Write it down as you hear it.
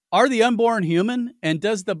Are the unborn human? And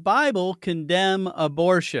does the Bible condemn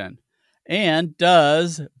abortion? And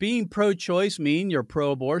does being pro-choice mean you're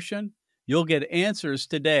pro-abortion? You'll get answers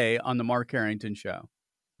today on The Mark Harrington Show.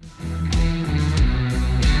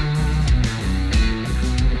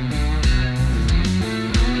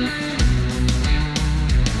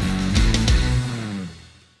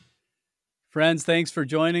 Friends, thanks for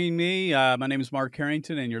joining me. My name is Mark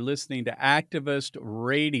Harrington, and you're listening to Activist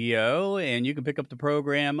Radio. And you can pick up the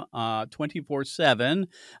program 24/7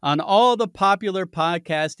 on all the popular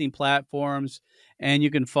podcasting platforms. And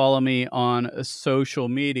you can follow me on social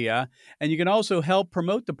media. And you can also help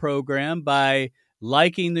promote the program by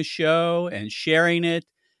liking the show and sharing it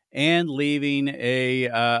and leaving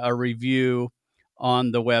a review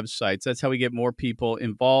on the websites. That's how we get more people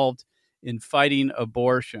involved in fighting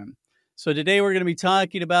abortion. So today we're going to be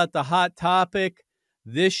talking about the hot topic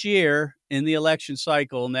this year in the election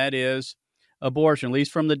cycle, and that is abortion, at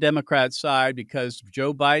least from the Democrat side, because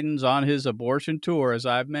Joe Biden's on his abortion tour, as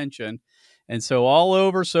I've mentioned. And so all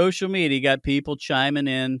over social media, you got people chiming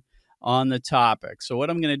in on the topic. So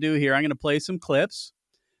what I'm going to do here, I'm going to play some clips.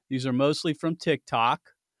 These are mostly from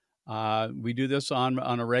TikTok. We do this on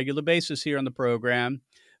a regular basis here on the program.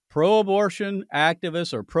 Pro-abortion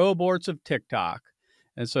activists or pro-aborts of TikTok.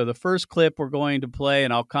 And so the first clip we're going to play,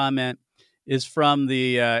 and I'll comment, is from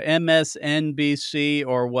the MSNBC,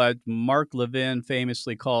 or what Mark Levin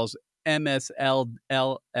famously calls MSLSD,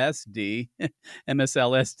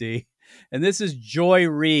 MSLSD. And this is Joy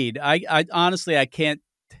Reid. I honestly, I can't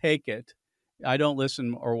take it. I don't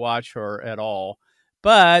listen or watch her at all.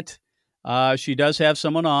 But she does have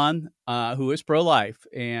someone on who is pro-life,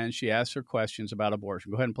 and she asks her questions about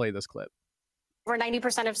abortion. Go ahead and play this clip. Over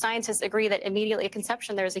 90% of scientists agree that immediately at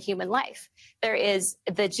conception there is a human life. There is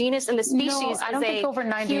the genus and the species. No, I don't think over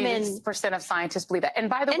 90% of scientists believe that. And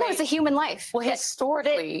by the way, it's a human life. Well,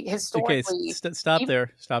 historically, okay, stop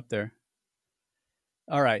there.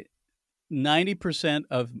 All right, 90%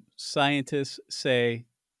 of scientists say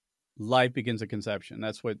life begins at conception.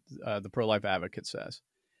 That's what the pro-life advocate says,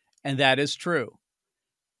 and that is true.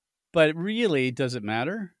 But really, does it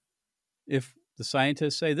matter if the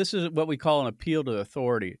scientists say? This is what we call an appeal to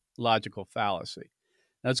authority, logical fallacy.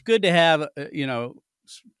 Now, it's good to have,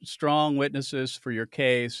 strong witnesses for your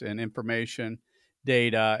case and information,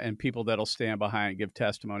 data, and people that'll stand behind and give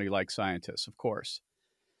testimony like scientists, of course.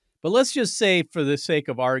 But let's just say, for the sake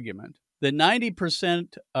of argument, that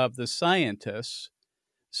 90% of the scientists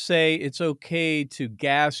say it's okay to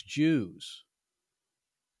gas Jews.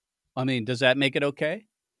 I mean, does that make it okay?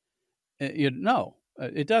 No,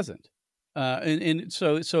 it doesn't. And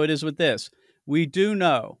so it is with this. We do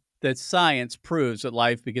know that science proves that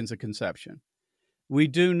life begins at conception. We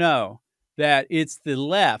do know that it's the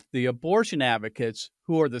left, the abortion advocates,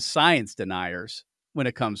 who are the science deniers when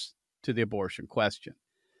it comes to the abortion question.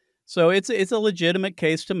 So it's a legitimate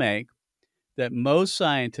case to make that most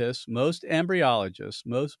scientists, most embryologists,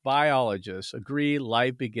 most biologists agree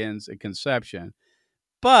life begins at conception.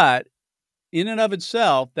 But in and of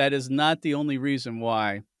itself, that is not the only reason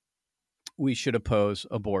why we should oppose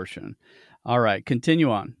abortion. All right, continue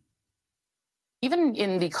on. Even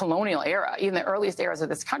in the colonial era, even the earliest eras of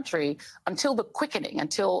this country, until the quickening,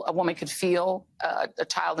 until a woman could feel a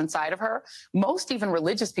child inside of her, most even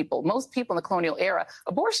religious people, most people in the colonial era,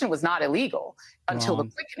 abortion was not illegal until the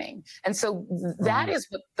quickening. And so that is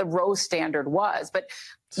what the Roe standard was. But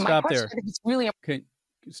my question is really important.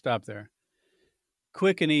 Okay, stop there.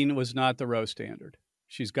 Quickening was not the Roe standard.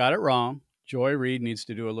 She's got it wrong. Joy Reid needs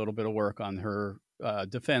to do a little bit of work on her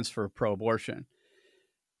defense for pro-abortion.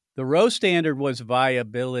 The Roe standard was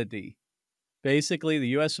viability. Basically, the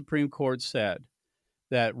U.S. Supreme Court said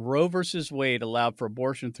that Roe versus Wade allowed for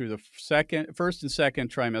abortion through the first and second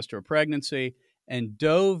trimester of pregnancy, and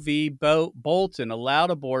Doe v. Bolton allowed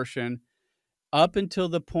abortion up until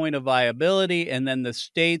the point of viability, and then the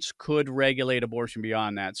states could regulate abortion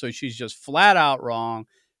beyond that. So she's just flat out wrong.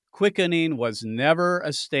 Quickening was never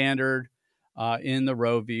a standard in the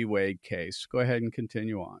Roe v. Wade case. Go ahead and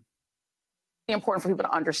continue on. Important for people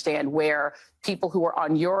to understand where people who are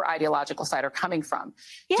on your ideological side are coming from.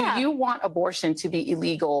 Yeah. Do you want abortion to be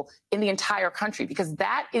illegal in the entire country? Because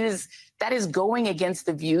that is going against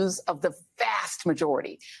the views of the vast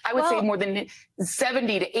majority. I would say more than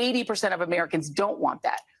 70 to 80% of Americans don't want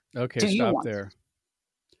that. Okay, stop there.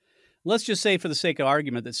 Let's just say, for the sake of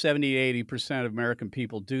argument, that 70 to 80% of American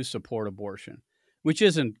people do support abortion, which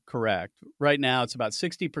isn't correct. Right now, it's about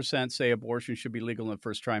 60% say abortion should be legal in the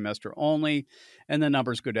first trimester only, and the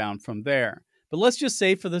numbers go down from there. But let's just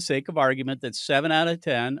say, for the sake of argument, that 7 out of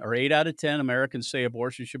 10 or 8 out of 10 Americans say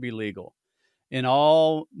abortion should be legal in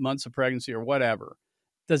all months of pregnancy or whatever.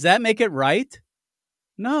 Does that make it right?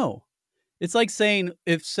 No. It's like saying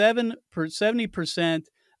if 70%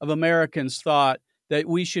 of Americans thought that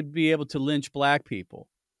we should be able to lynch black people,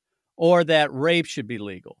 or that rape should be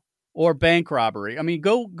legal, or bank robbery. I mean,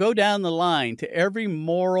 go down the line to every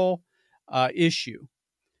moral issue.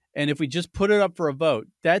 And if we just put it up for a vote,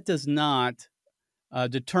 that does not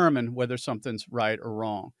determine whether something's right or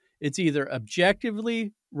wrong. It's either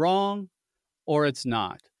objectively wrong or it's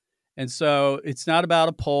not. And so it's not about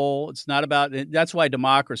a poll. It's not about, that's why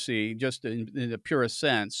democracy, just in the purest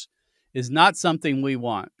sense, is not something we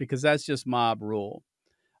want, because that's just mob rule.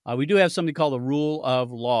 We do have something called the rule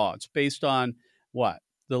of law. It's based on what?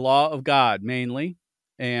 The law of God, mainly.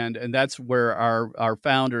 And that's where our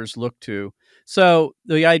founders look to. So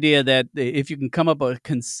the idea that if you can come up with a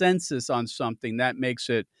consensus on something that makes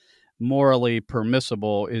it morally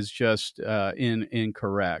permissible is just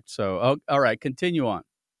incorrect. So, all right, continue on.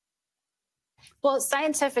 Well,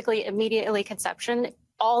 scientifically, immediately conception,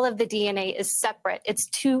 all of the DNA is separate. It's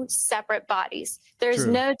two separate bodies. There's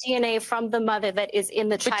True. no DNA from the mother that is in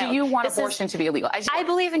the child. But do you want abortion to be illegal? I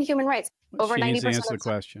believe in human rights. Over 90% She needs to answer the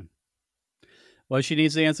question. Well, she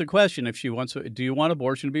needs to answer the question if she wants to. Do you want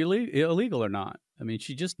abortion to be illegal or not? I mean,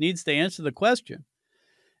 she just needs to answer the question.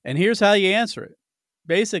 And here's how you answer it.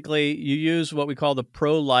 Basically, you use what we call the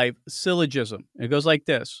pro-life syllogism. It goes like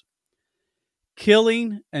this.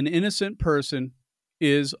 Killing an innocent person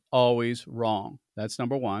is always wrong. That's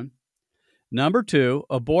number one. Number two,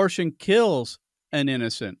 abortion kills an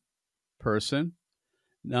innocent person.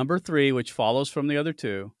 Number three, which follows from the other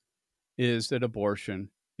two, is that abortion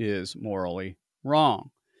is morally wrong.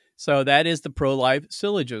 So that is the pro-life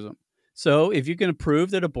syllogism. So if you can prove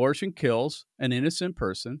that abortion kills an innocent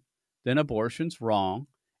person, then abortion's wrong,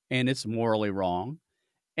 and it's morally wrong,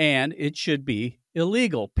 and it should be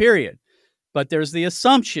illegal, period. But there's the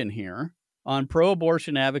assumption here on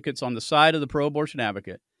pro-abortion advocates, on the side of the pro-abortion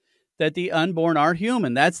advocate, that the unborn are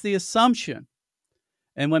human. That's the assumption.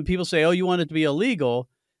 And when people say, oh, you want it to be illegal,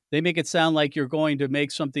 they make it sound like you're going to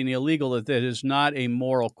make something illegal that is not a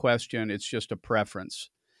moral question. It's just a preference.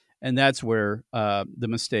 And that's where the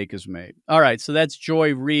mistake is made. All right, so that's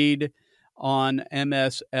Joy Reid on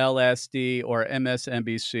MSLSD or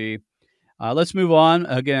MSNBC. Let's move on.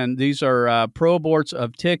 Again, these are pro-aborts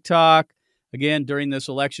of TikTok. Again, during this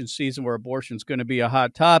election season where abortion is going to be a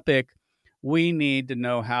hot topic, we need to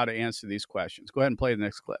know how to answer these questions. Go ahead and play the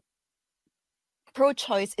next clip.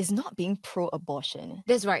 Pro-choice is not being pro-abortion.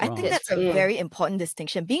 That's right. I think that's a very important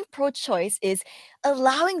distinction. Being pro-choice is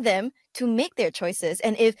allowing them to make their choices.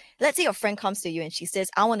 And if, let's say, your friend comes to you and she says,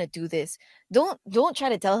 I want to do this, don't try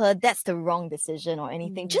to tell her that's the wrong decision or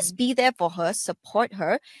anything. Just be there for her, support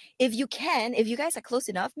her. If you can, if you guys are close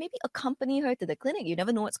enough, maybe accompany her to the clinic. You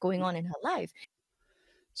never know what's going on in her life.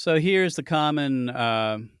 So here's the common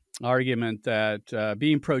argument that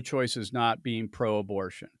being pro-choice is not being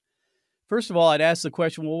pro-abortion. First of all, I'd ask the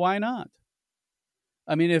question, well, why not?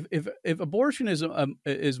 I mean, if abortion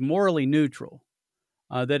is morally neutral,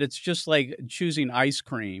 that it's just like choosing ice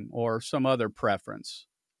cream or some other preference,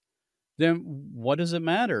 then what does it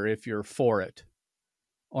matter if you're for it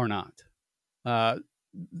or not?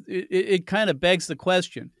 It kind of begs the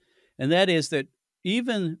question, and that is that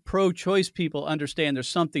even pro-choice people understand there's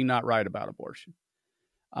something not right about abortion,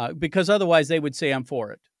 because otherwise they would say, I'm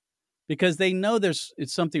for it. Because they know it's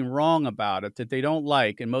something wrong about it that they don't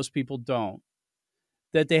like, and most people don't,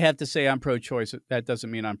 that they have to say, I'm pro-choice. That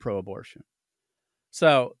doesn't mean I'm pro-abortion.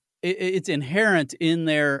 So it's inherent in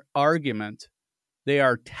their argument. They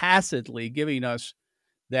are tacitly giving us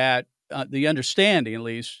that, the understanding at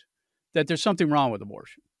least, that there's something wrong with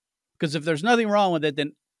abortion. Because if there's nothing wrong with it,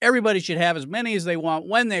 then everybody should have as many as they want,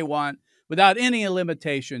 when they want, without any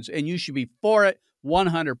limitations, and you should be for it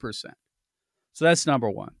 100%. So that's number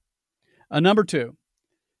one. Number two,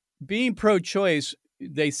 being pro-choice,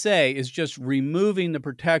 they say, is just removing the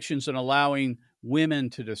protections and allowing women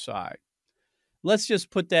to decide. Let's just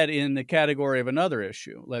put that in the category of another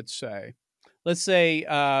issue. Let's say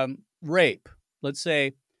rape. Let's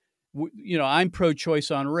say, I'm pro-choice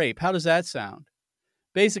on rape. How does that sound?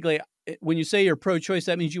 Basically, when you say you're pro-choice,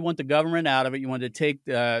 that means you want the government out of it. You want to take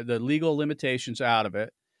the legal limitations out of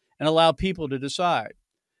it and allow people to decide.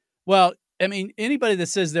 Well, I mean, anybody that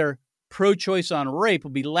says they're pro-choice on rape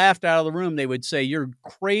would be laughed out of the room. They would say, you're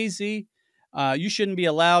crazy. You shouldn't be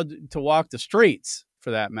allowed to walk the streets,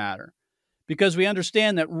 for that matter, because we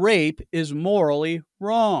understand that rape is morally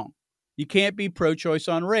wrong. You can't be pro-choice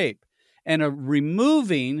on rape. And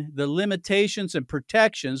removing the limitations and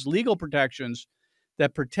protections, legal protections,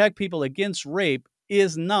 that protect people against rape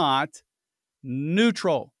is not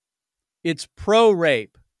neutral. It's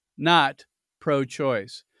pro-rape, not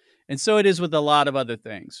pro-choice. And so it is with a lot of other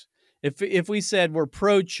things. If we said we're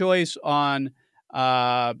pro-choice on,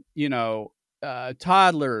 toddlers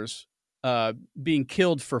being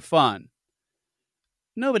killed for fun,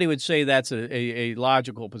 nobody would say that's a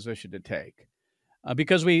logical position to take.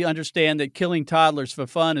 Because we understand that killing toddlers for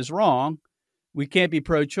fun is wrong, we can't be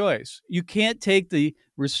pro-choice. You can't take the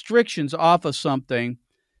restrictions off of something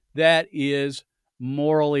that is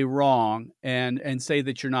morally wrong and say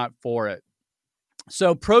that you're not for it.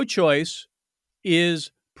 So pro-choice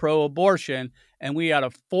is pro-abortion, and we ought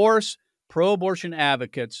to force pro-abortion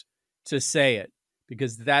advocates to say it,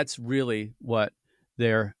 because that's really what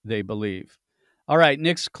they believe. All right,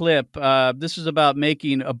 next clip. This is about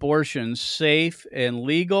making abortion safe and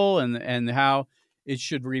legal and how it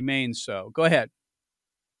should remain so. Go ahead.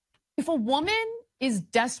 If a woman is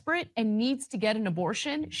desperate and needs to get an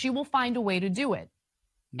abortion, she will find a way to do it.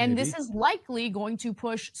 And this is likely going to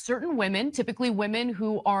push certain women, typically women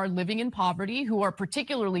who are living in poverty, who are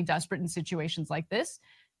particularly desperate in situations like this,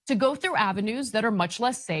 to go through avenues that are much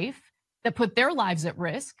less safe, that put their lives at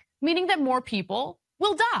risk, meaning that more people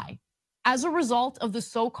will die as a result of the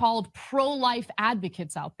so-called pro-life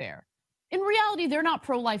advocates out there. In reality, they're not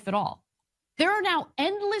pro-life at all. There are now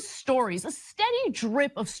endless stories, a steady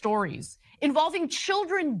drip of stories involving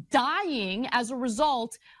children dying as a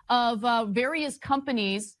result of various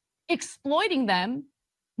companies exploiting them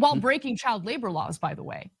while breaking child labor laws, by the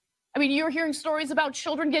way. I mean, you're hearing stories about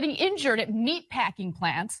children getting injured at meat packing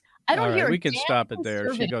plants. I don't hear. We can stop it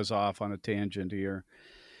there. She goes off on a tangent here.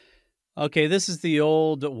 Okay, this is the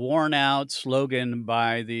old worn out slogan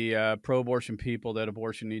by the pro-abortion people that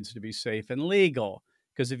abortion needs to be safe and legal.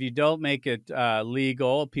 Because if you don't make it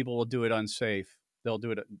legal, people will do it unsafe. They'll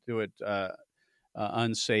do it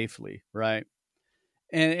unsafely, right?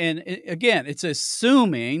 And again, it's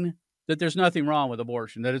assuming that there's nothing wrong with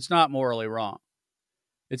abortion, that it's not morally wrong.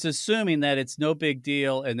 It's assuming that it's no big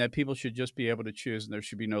deal and that people should just be able to choose and there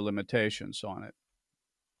should be no limitations on it.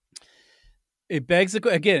 It begs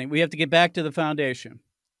again, we have to get back to the foundation.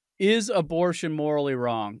 Is abortion morally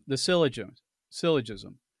wrong? The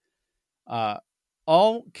syllogism.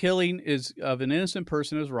 All killing of an innocent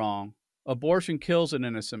person is wrong. Abortion kills an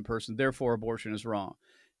innocent person, therefore abortion is wrong.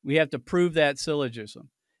 We have to prove that syllogism.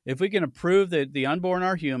 If we can prove that the unborn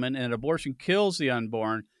are human and abortion kills the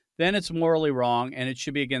unborn, then it's morally wrong and it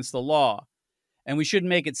should be against the law. And we shouldn't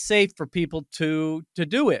make it safe for people to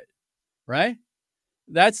do it, right?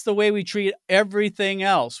 That's the way we treat everything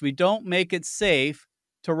else. We don't make it safe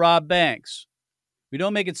to rob banks. We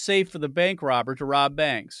don't make it safe for the bank robber to rob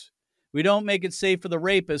banks. We don't make it safe for the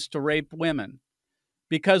rapist to rape women,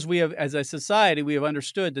 because we have, as a society, we have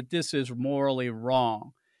understood that this is morally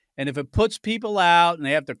wrong. And if it puts people out and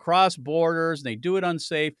they have to cross borders and they do it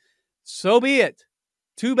unsafe, so be it.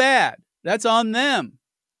 Too bad. That's on them.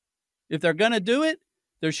 If they're going to do it,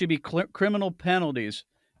 there should be criminal penalties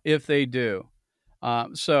if they do.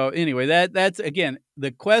 So anyway, that's, again,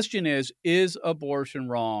 the question is abortion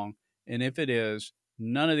wrong? And if it is,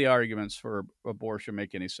 none of the arguments for abortion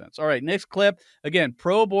make any sense. All right, next clip. Again,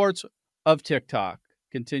 pro-aborts of TikTok.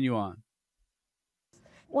 Continue on.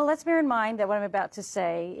 Well, let's bear in mind that what I'm about to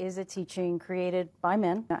say is a teaching created by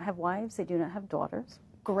men. They do not have wives. They do not have daughters.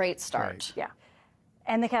 Great start. Right. Yeah.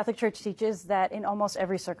 And the Catholic Church teaches that in almost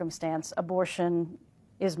every circumstance, abortion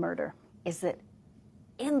is murder. Is it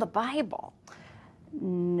in the Bible?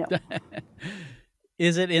 No.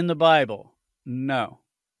 Is it in the Bible? No.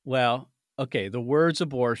 Well, okay, the words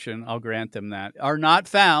abortion, I'll grant them that, are not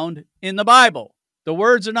found in the Bible. The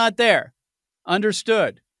words are not there.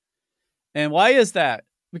 Understood. And why is that?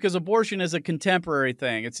 Because abortion is a contemporary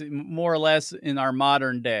thing. It's more or less in our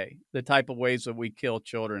modern day, the type of ways that we kill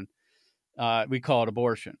children. We call it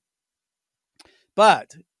abortion.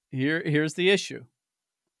 But here's the issue.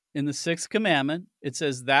 In the 6th commandment, it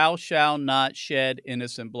says, thou shalt not shed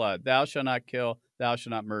innocent blood. Thou shalt not kill. Thou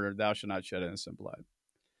shalt not murder. Thou shalt not shed innocent blood.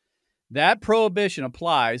 That prohibition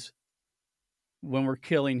applies when we're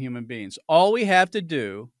killing human beings. All we have to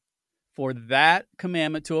do for that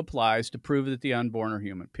commandment to apply is to prove that the unborn are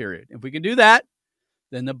human, period. If we can do that,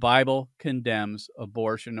 then the Bible condemns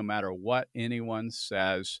abortion no matter what anyone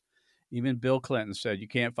says. Even Bill Clinton said you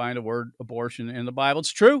can't find a word abortion in the Bible.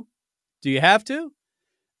 It's true. Do you have to?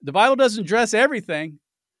 The Bible doesn't address everything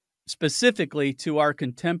specifically to our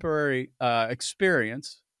contemporary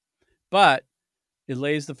experience, but it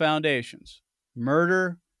lays the foundations.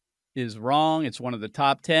 Murder is wrong. It's one of the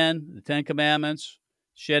top 10, the 10 commandments.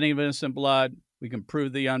 Shedding of innocent blood. We can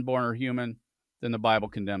prove the unborn are human. Then the Bible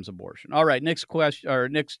condemns abortion. All right, next question, or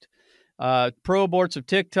next pro-aborts of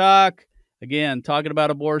TikTok. Again, talking about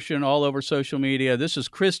abortion all over social media. This is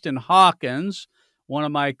Kristen Hawkins, one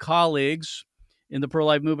of my colleagues in the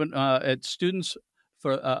pro-life movement at Students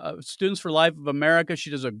for Life of America. She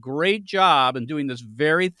does a great job in doing this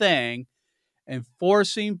very thing and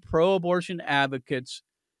forcing pro-abortion advocates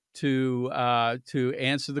to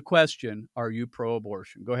answer the question, are you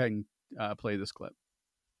pro-abortion? Go ahead and play this clip.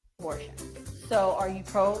 Abortion. So are you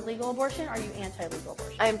pro-legal abortion or are you anti-legal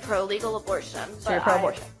abortion? I'm pro-legal abortion. So you're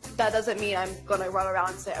pro-abortion. That doesn't mean I'm going to run around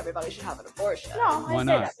and say everybody should have an abortion. No, Why I say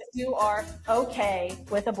not? that. You are okay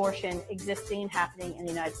with abortion existing, happening in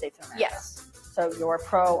the United States of America. Yes. So you're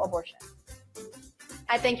pro-abortion.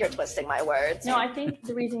 I think you're twisting my words. No, I think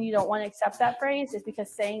the reason you don't want to accept that phrase is because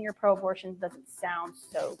saying you're pro-abortion doesn't sound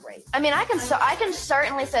so great. I mean, I can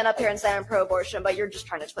certainly stand up here and say I'm pro-abortion, but you're just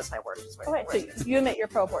trying to twist my words. Okay, so you admit you're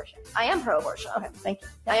pro-abortion. I am pro-abortion. Okay, thank you.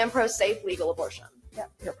 I am pro-safe legal abortion.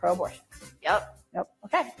 Yep, you're pro-abortion. Yep. Yep.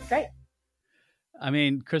 Okay, great. I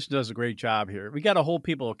mean, Kristen does a great job here. We got to hold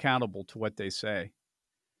people accountable to what they say.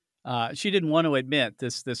 She didn't want to admit,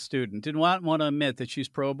 this student didn't want to admit that she's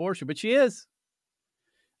pro-abortion, but she is.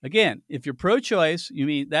 Again, if you're pro-choice,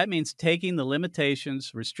 that means taking the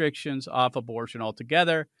limitations, restrictions off abortion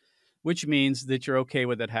altogether, which means that you're okay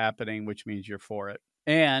with it happening, which means you're for it.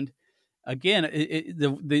 And again,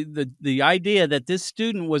 the idea that this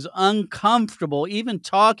student was uncomfortable even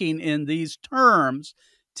talking in these terms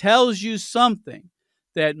tells you something,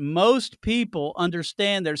 that most people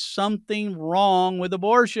understand there's something wrong with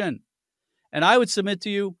abortion. And I would submit to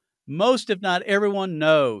you, most, if not everyone,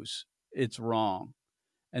 knows it's wrong.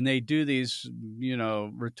 And they do these,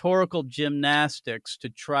 rhetorical gymnastics to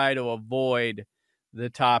try to avoid the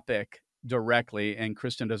topic directly. And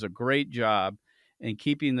Kristen does a great job in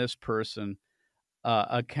keeping this person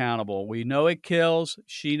accountable. We know it kills.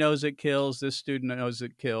 She knows it kills. This student knows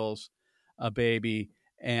it kills a baby.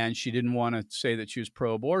 And she didn't want to say that she was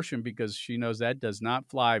pro-abortion because she knows that does not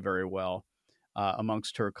fly very well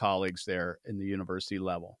amongst her colleagues there in the university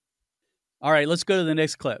level. All right, let's go to the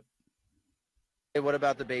next clip. What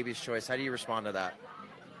about the baby's choice? How do you respond to that?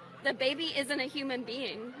 The baby isn't a human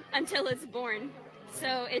being until it's born.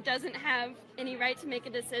 So it doesn't have any right to make a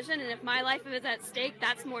decision. And if my life is at stake,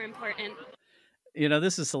 that's more important.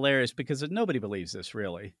 This is hilarious because nobody believes this,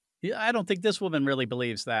 really. I don't think this woman really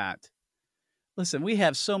believes that. Listen, we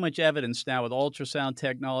have so much evidence now with ultrasound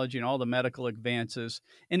technology and all the medical advances.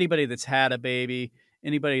 Anybody that's had a baby,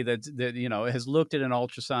 anybody that has looked at an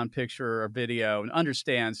ultrasound picture or video and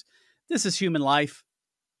understands this is human life.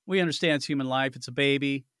 We understand it's human life. It's a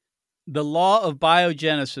baby. The law of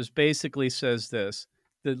biogenesis basically says this,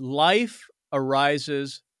 that life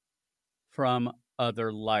arises from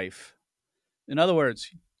other life. In other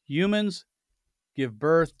words, humans give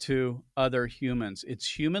birth to other humans.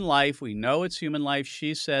 It's human life. We know it's human life.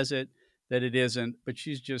 She says that it isn't, but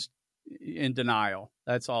she's just in denial.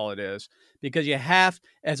 That's all it is. Because you have,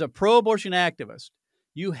 as a pro-abortion activist,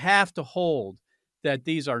 you have to hold that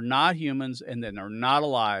these are not humans and that they're not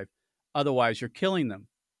alive. Otherwise, you're killing them.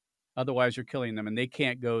 And they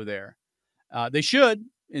can't go there. They should.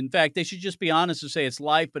 In fact, they should just be honest and say it's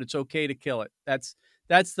life, but it's okay to kill it. That's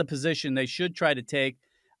the position they should try to take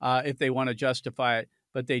if they want to justify it.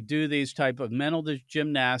 But they do these type of mental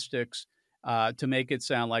gymnastics to make it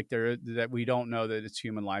sound like that we don't know that it's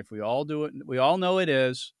human life. We all do it. We all know it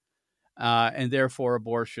is. And therefore,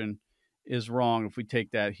 abortion is wrong if we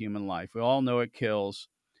take that human life. We all know it kills,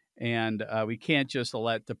 and we can't just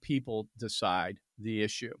let the people decide the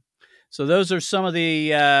issue. So those are some of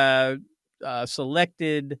the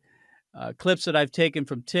selected clips that I've taken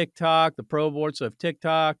from TikTok, the Pro-Aborts of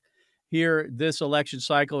TikTok. Here, this election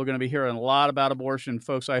cycle, we're going to be hearing a lot about abortion.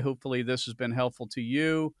 Folks, hopefully this has been helpful to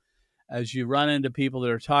you as you run into people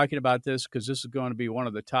that are talking about this, because this is going to be one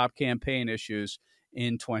of the top campaign issues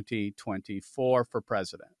in 2024 for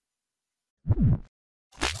president.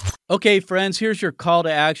 Okay, friends, here's your call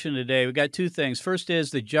to action today. We got two things. First is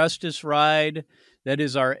the Justice Ride. That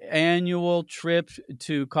is our annual trip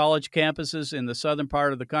to college campuses in the southern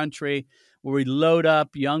part of the country, where we load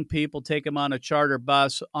up young people, take them on a charter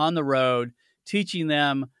bus on the road, teaching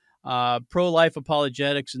them pro-life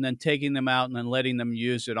apologetics, and then taking them out and then letting them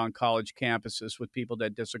use it on college campuses with people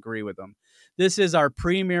that disagree with them. This is our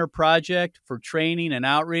premier project for training and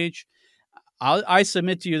outreach. I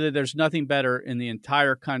submit to you that there's nothing better in the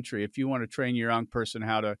entire country if you want to train your young person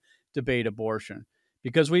how to debate abortion,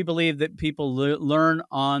 because we believe that people learn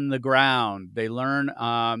on the ground. They learn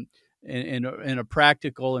in a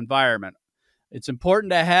practical environment. It's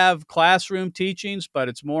important to have classroom teachings, but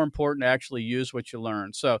it's more important to actually use what you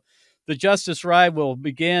learn. So the Justice Ride will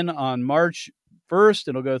begin on March 1st.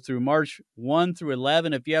 It'll go through March 1 through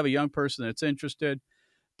 11. If you have a young person that's interested,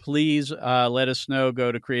 please let us know.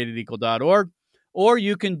 Go to createdequal.org. Or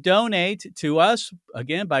you can donate to us,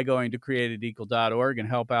 again, by going to createdequal.org and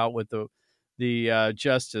help out with the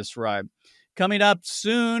Justice Ride. Coming up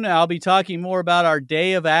soon, I'll be talking more about our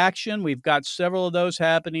Day of Action. We've got several of those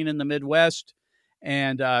happening in the Midwest.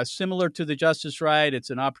 And similar to the Justice Ride, it's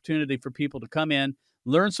an opportunity for people to come in,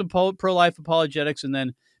 learn some pro-life apologetics, and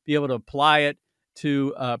then be able to apply it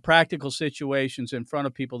to practical situations in front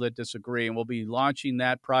of people that disagree. And we'll be launching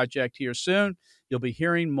that project here soon. You'll be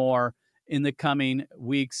hearing more in the coming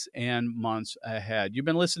weeks and months ahead. You've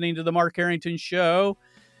been listening to The Mark Harrington Show.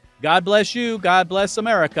 God bless you. God bless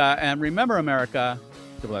America. And remember, America,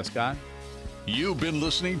 to bless God. You've been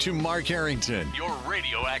listening to Mark Harrington, your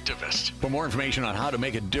radio activist. For more information on how to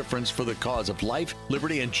make a difference for the cause of life,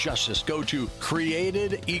 liberty, and justice, go to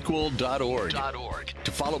createdequal.org.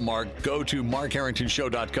 To follow Mark, go to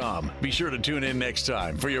markharringtonshow.com. Be sure to tune in next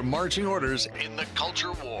time for your marching orders in the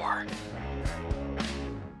culture war.